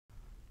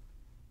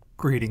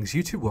Greetings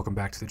YouTube, welcome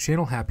back to the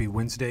channel. Happy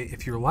Wednesday.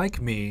 If you're like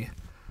me,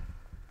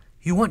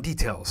 you want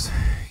details.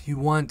 You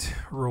want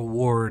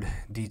reward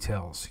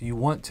details. You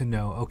want to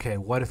know, okay,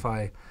 what if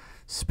I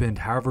spend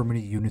however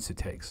many units it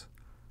takes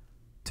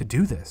to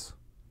do this?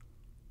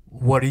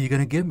 What are you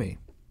going to give me?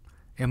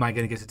 Am I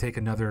going to get to take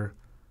another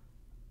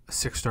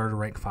 6-star to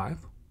rank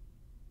 5?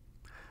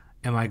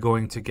 Am I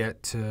going to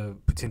get to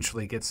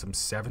potentially get some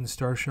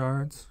 7-star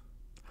shards?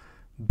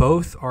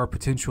 Both are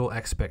potential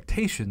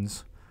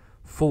expectations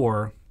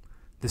for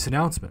this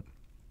announcement.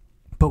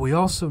 But we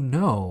also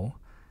know,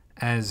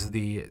 as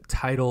the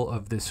title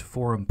of this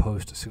forum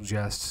post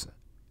suggests,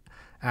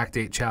 Act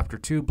 8, Chapter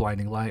 2,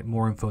 Blinding Light,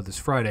 more info this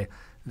Friday,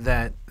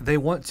 that they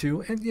want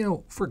to, and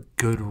for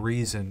good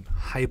reason,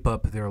 hype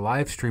up their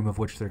live stream, of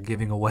which they're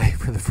giving away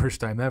for the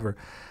first time ever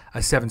a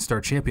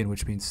 7-star champion,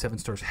 which means 7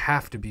 stars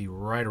have to be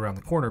right around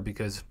the corner,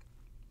 because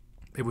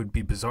it would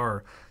be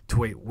bizarre to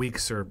wait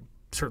weeks, or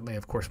certainly,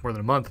 of course, more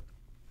than a month,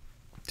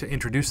 to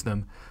introduce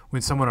them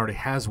when someone already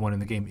has one in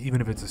the game,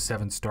 even if it's a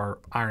 7-star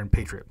Iron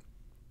Patriot,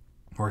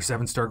 or a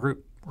 7-star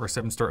Groot, or a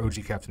 7-star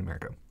OG Captain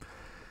America.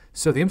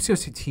 So the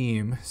MCOC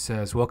team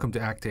says, welcome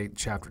to Act 8,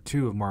 Chapter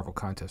 2 of Marvel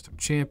Contest of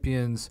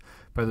Champions.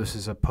 By this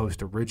is a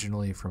post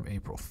originally from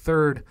April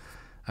 3rd.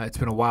 It's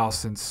been a while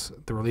since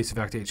the release of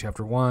Act 8,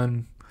 Chapter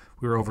 1.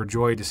 We were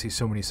overjoyed to see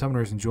so many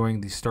summoners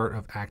enjoying the start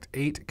of Act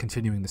 8,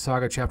 continuing the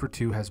saga. Chapter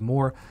 2 has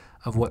more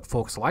of what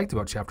folks liked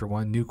about Chapter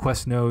 1. New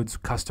quest nodes,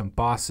 custom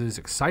bosses,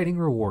 exciting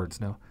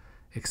rewards. Now,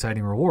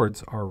 exciting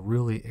rewards are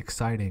really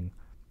exciting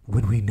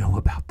when we know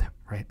about them,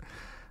 right?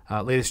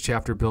 Latest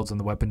chapter builds on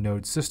the weapon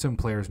node system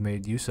players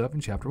made use of in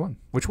Chapter 1,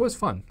 which was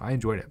fun. I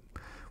enjoyed it.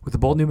 With a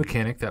bold new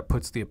mechanic that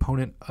puts the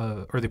opponent,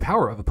 or the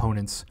power of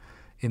opponents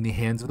in the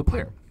hands of the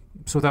player.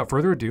 So without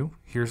further ado,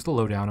 here's the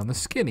lowdown on the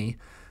skinny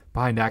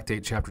behind Act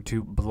 8, Chapter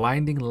 2,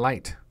 Blinding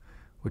Light,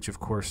 which of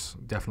course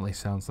definitely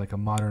sounds like a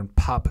modern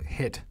pop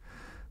hit.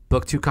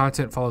 Book 2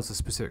 content follows a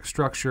specific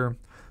structure.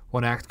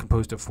 One act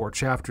composed of 4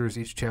 chapters.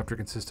 Each chapter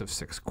consists of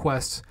 6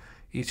 quests.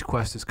 Each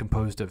quest is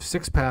composed of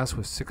 6 paths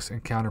with 6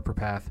 encounter per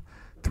path,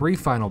 3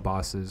 final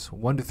bosses,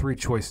 1 to 3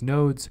 choice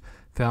nodes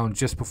found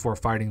just before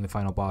fighting the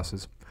final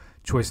bosses.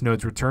 Choice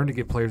nodes return to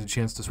give players a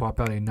chance to swap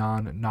out a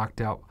non-knocked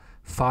out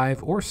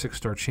 5 or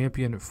 6-star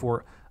champion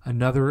for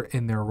another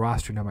in their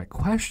roster. Now my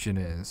question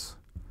is,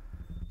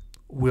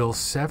 will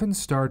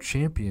 7-star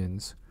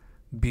champions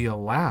be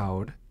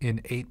allowed in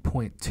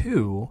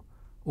 8.2,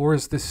 or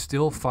is this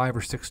still 5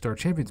 or 6-star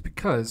champions?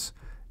 Because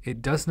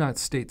it does not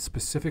state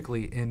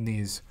specifically in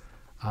these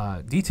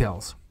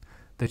details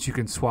that you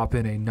can swap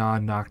in a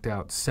non-knocked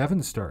out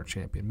 7-star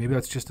champion. Maybe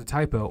that's just a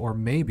typo, or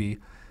maybe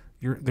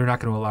they're not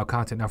going to allow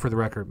content. Now, for the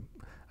record,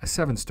 a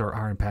 7-star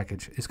Iron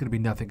package is going to be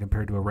nothing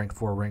compared to a rank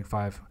 4, rank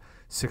 5,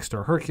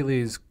 6-star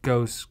Hercules,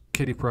 Ghost,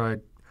 Kitty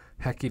Pryde,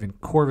 heck, even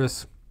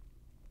Corvus.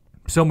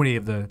 So many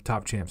of the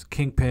top champs.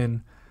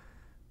 Kingpin,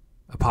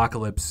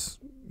 Apocalypse,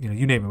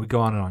 you name it. We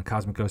go on and on.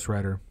 Cosmic Ghost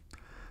Rider.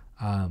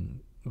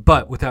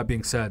 But with that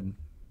being said,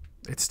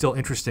 it's still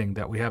interesting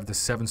that we have the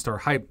 7-star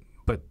hype,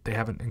 but they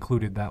haven't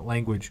included that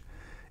language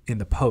in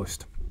the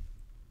post.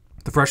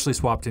 The freshly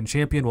swapped in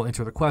champion will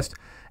enter the quest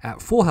at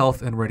full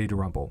health and ready to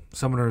rumble.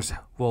 Summoners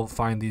will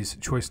find these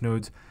choice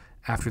nodes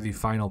after the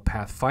final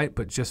path fight,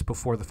 but just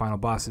before the final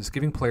bosses,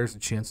 giving players a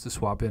chance to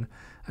swap in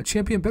a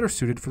champion better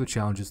suited for the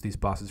challenges these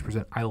bosses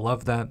present. I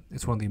love that.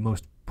 It's one of the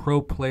most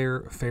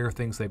pro-player fair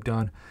things they've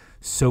done.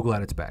 So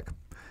glad it's back.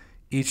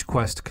 Each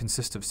quest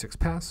consists of 6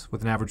 paths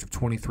with an average of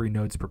 23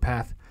 nodes per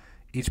path.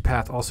 Each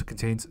path also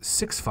contains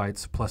 6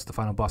 fights plus the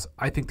final boss.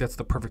 I think that's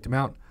the perfect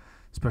amount,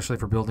 especially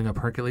for building up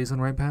Hercules on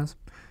right paths.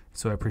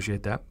 So I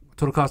appreciate that.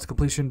 Total cost of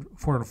completion,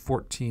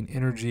 414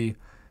 energy.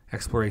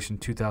 Exploration,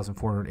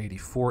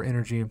 2,484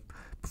 energy.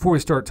 Before we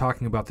start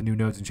talking about the new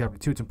nodes in Chapter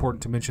 2, it's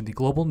important to mention the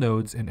global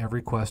nodes in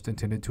every quest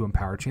intended to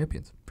empower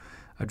champions.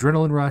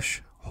 Adrenaline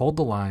Rush, Hold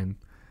the Line,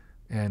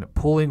 and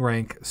Pulling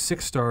Rank,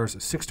 6 stars,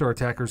 6-star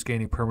attackers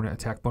gaining permanent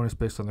attack bonus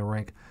based on their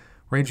rank,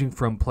 ranging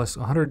from plus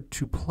 100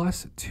 to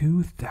plus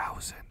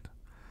 2,000.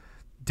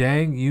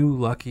 Dang you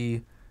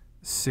lucky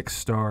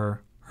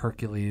 6-star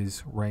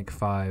Hercules rank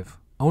 5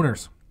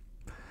 owners.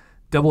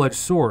 Double-Edged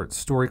Sword.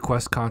 Story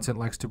quest content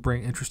likes to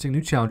bring interesting new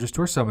challenges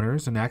to our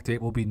summoners, and Act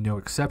 8 will be no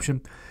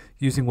exception.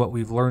 Using what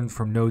we've learned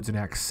from nodes in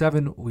Act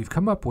 7, we've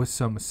come up with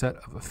some set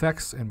of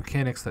effects and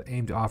mechanics that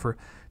aim to offer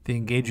the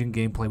engaging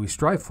gameplay we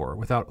strive for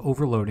without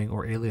overloading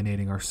or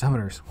alienating our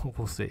summoners.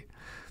 We'll see.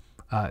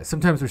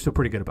 Sometimes they're still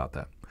pretty good about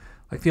that.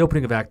 Like the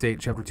opening of Act 8,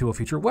 Chapter 2 will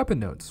feature weapon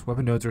nodes.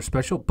 Weapon nodes are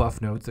special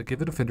buff nodes that give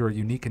the defender a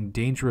unique and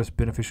dangerous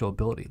beneficial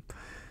ability,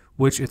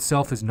 which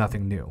itself is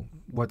nothing new.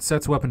 What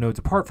sets weapon nodes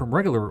apart from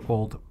regular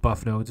old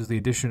buff nodes is the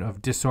addition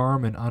of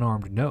disarm and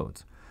unarmed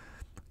nodes.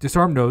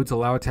 Disarm nodes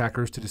allow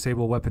attackers to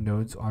disable weapon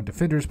nodes on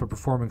defenders by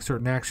performing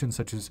certain actions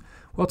such as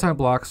well-timed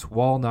blocks,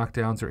 wall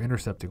knockdowns, or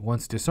intercepting.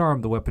 Once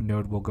disarmed, the weapon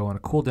node will go on a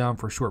cooldown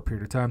for a short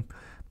period of time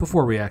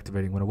before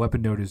reactivating. When a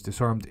weapon node is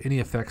disarmed, any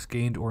effects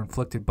gained or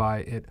inflicted by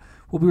it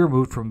will be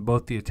removed from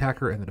both the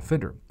attacker and the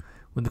defender.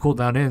 When the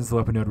cooldown ends, the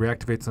weapon node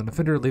reactivates on the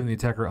defender, leaving the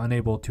attacker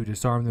unable to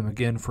disarm them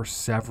again for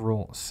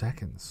several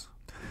seconds.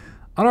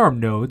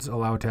 Unarmed nodes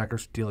allow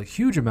attackers to deal a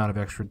huge amount of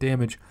extra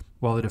damage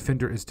while the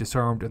defender is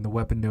disarmed and the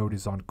weapon node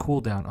is on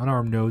cooldown.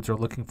 Unarmed nodes are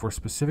looking for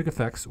specific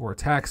effects or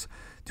attacks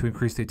to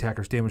increase the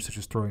attacker's damage, such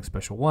as throwing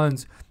special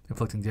ones,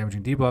 inflicting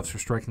damaging debuffs, or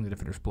striking the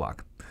defender's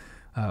block,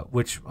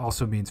 which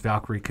also means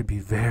Valkyrie could be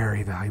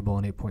very valuable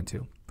in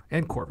 8.2,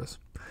 and Corvus.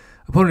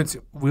 Opponents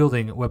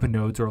wielding weapon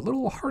nodes are a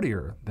little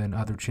hardier than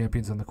other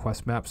champions on the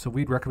quest map, so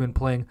we'd recommend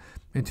playing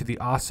into the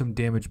awesome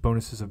damage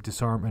bonuses of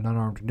disarm and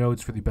unarmed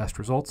nodes for the best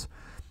results.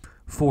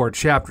 For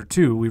Chapter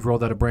 2, we've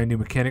rolled out a brand new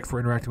mechanic for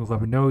interacting with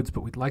weapon nodes,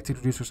 but we'd like to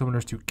introduce our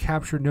summoners to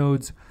capture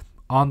nodes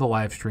on the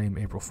live stream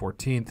April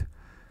 14th.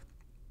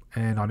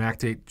 And on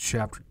Act 8,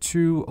 Chapter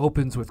 2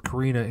 opens with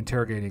Karina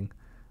interrogating,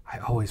 I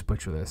always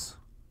butcher this,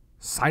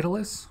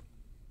 Cytalus?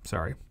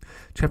 Sorry.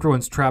 Chapter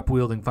 1's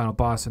trap-wielding final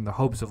boss in the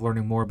hopes of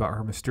learning more about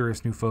her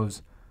mysterious new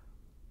foes,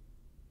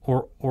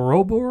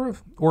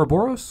 Ouroboros?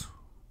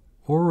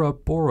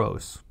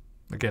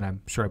 Again,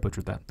 I'm sure I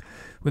butchered that.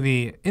 When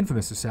the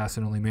infamous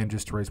assassin only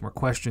manages to raise more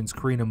questions,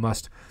 Karina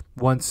must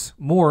once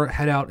more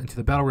head out into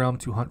the battle realm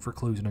to hunt for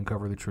clues and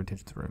uncover the true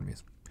intentions of her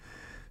enemies.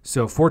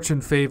 So fortune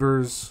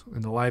favors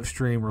in the live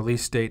stream,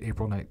 release date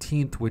April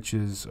 19th, which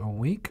is a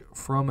week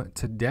from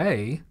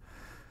today.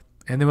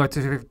 And then we'd like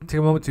to take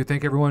a moment to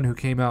thank everyone who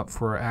came out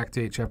for Act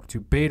 8, Chapter 2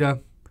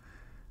 beta.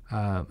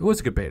 It was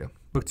a good beta.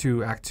 Book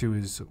 2, Act 2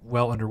 is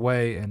well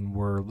underway, and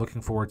we're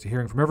looking forward to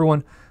hearing from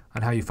everyone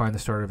on how you find the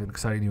start of an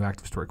exciting new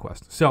active story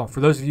quest. So for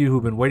those of you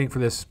who've been waiting for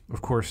this,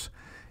 of course,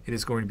 it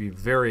is going to be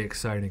very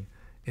exciting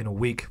in a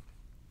week.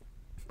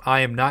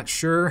 I am not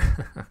sure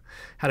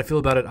how to feel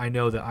about it. I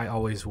know that I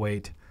always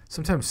wait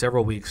sometimes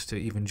several weeks to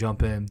even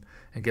jump in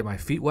and get my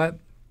feet wet.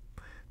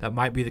 That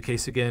might be the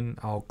case again.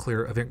 I'll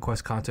clear event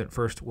quest content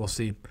first. We'll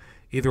see.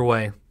 Either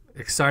way,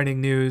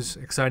 exciting news,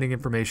 exciting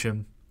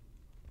information,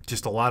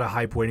 just a lot of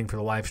hype waiting for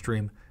the live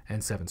stream,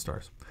 and 7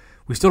 stars.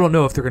 We still don't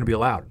know if they're going to be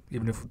allowed,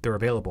 even if they're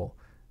available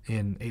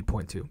in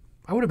 8.2.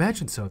 I would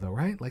imagine so, though,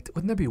 right? Like,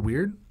 wouldn't that be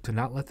weird to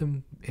not let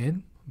them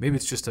in? Maybe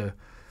it's just a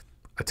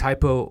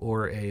typo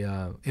or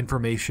a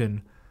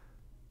information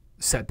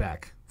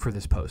setback for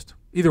this post.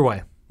 Either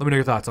way, let me know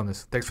your thoughts on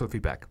this. Thanks for the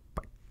feedback.